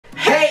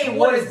Hey,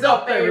 what is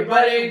up,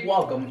 everybody?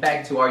 Welcome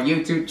back to our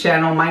YouTube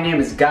channel. My name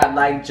is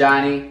Godlike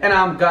Johnny, and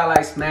I'm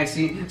Godlike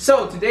Maxi.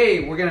 So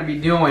today we're gonna be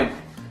doing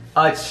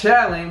a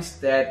challenge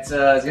that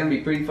is gonna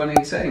be pretty fun and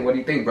exciting. What do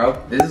you think, bro?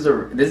 This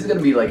is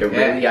gonna be like a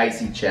really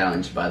icy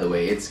challenge, by the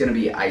way. It's gonna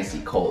be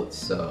icy cold,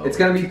 so it's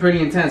gonna be pretty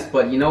intense.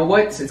 But you know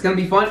what? It's gonna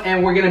be fun,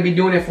 and we're gonna be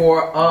doing it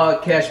for a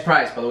cash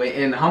prize, by the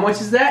way. And how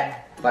much is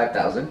that?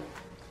 5,000.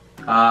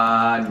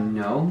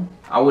 No,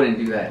 I wouldn't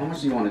do that. How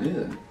much do you want to do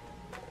then?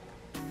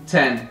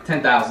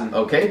 10,000.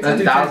 Okay,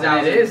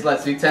 10,000 it is.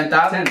 Let's do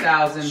 10,000.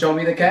 10,000. Show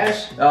me the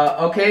cash.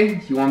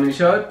 Okay. You want me to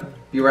show it?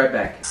 Be right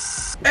back.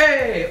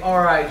 Hey,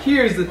 all right.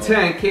 Here's the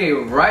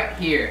 10K right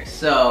here.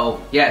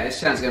 So yeah, this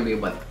challenge is gonna be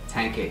about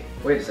 10K.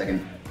 Wait a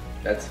second.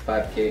 That's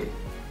 5K.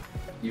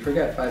 You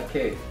forgot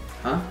 5K.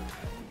 Huh?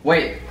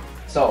 Wait.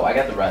 So I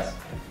got the rest.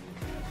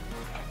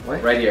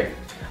 What? Right here.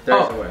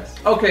 There's the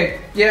rest. Okay.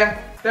 Yeah.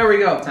 There we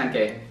go.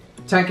 10K.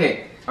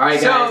 10K. All right,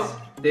 guys.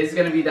 This is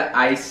gonna be the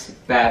ice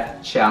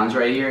bath challenge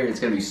right here. It's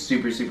gonna be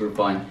super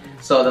fun.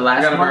 So the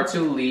last one to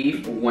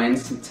leave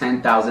wins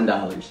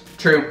 $10,000.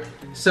 True.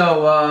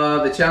 So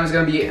the challenge is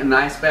gonna be an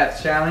ice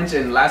bath challenge,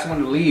 and last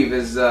one to leave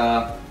is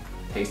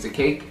taste the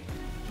cake.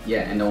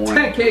 Yeah, and don't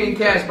 10K in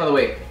cash, by the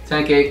way.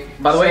 10K.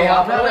 By the way,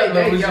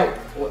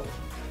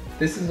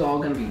 this is all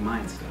gonna be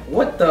mine still.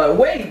 What the?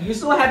 Wait, you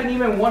still haven't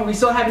even won. We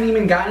still haven't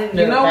even gotten in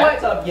the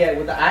bathtub yet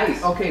with the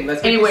ice. Okay,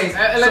 let's. Anyways,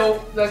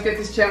 let's get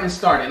this challenge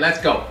started. Let's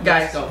go,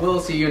 guys. We'll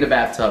see you in the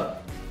bathtub.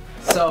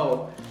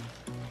 So,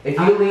 if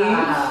you leave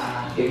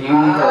early, you're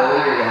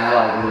gonna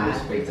like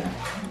lose big time.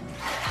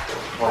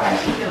 Wow.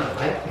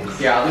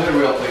 Yeah, I'll do it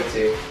real quick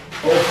too.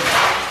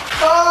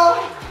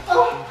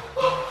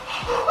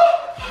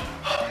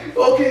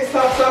 Okay,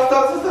 stop.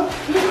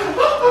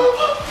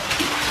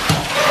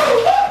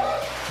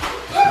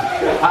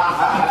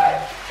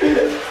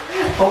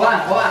 Hold on.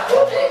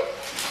 Okay.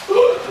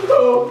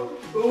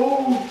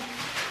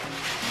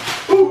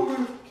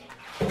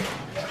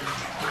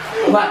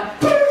 Hold on.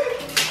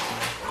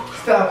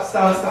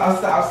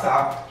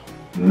 Stop.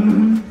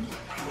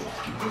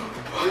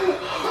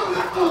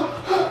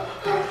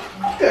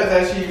 That's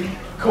actually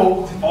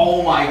cold.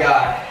 Oh my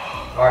god.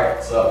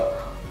 Alright, so.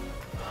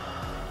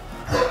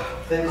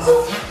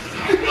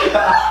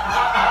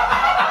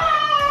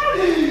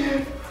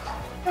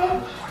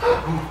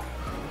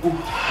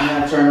 I'm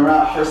gonna turn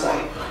around for a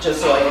second, just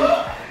so I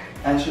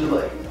can actually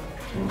like.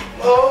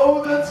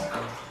 Oh, that's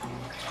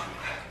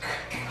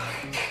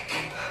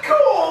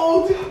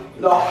cold.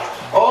 No.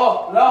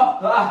 Oh no.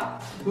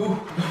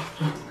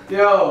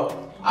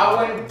 Yo, I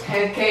win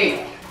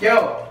 10K.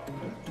 Yo.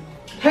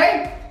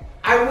 Hey,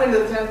 I win the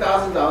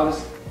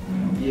 $10,000.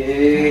 Yeah.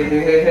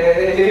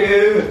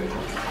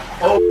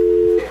 Oh.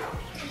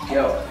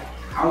 Yo,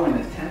 I win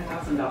the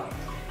 $10,000.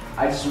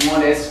 I just won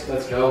this.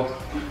 Let's go.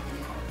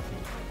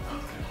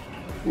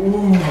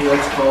 Ooh,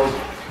 that's cold.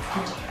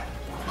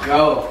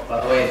 Yo, by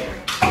the way.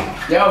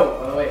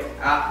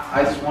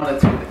 I just wanted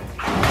to.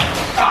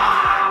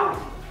 Ah!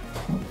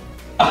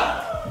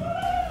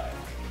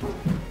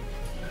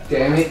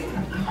 Damn it.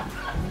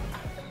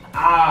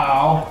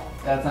 Ow.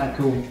 That's not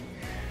cool.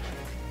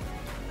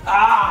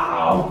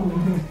 Ow.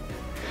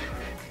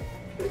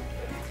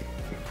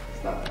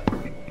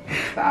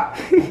 Stop.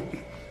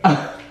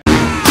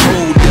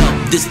 Hold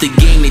up, this the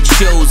game that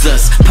chose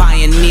us.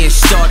 Pioneer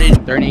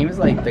started. Their name is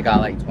like the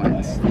Godlike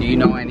Twins. Do you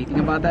know anything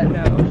about that?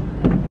 No.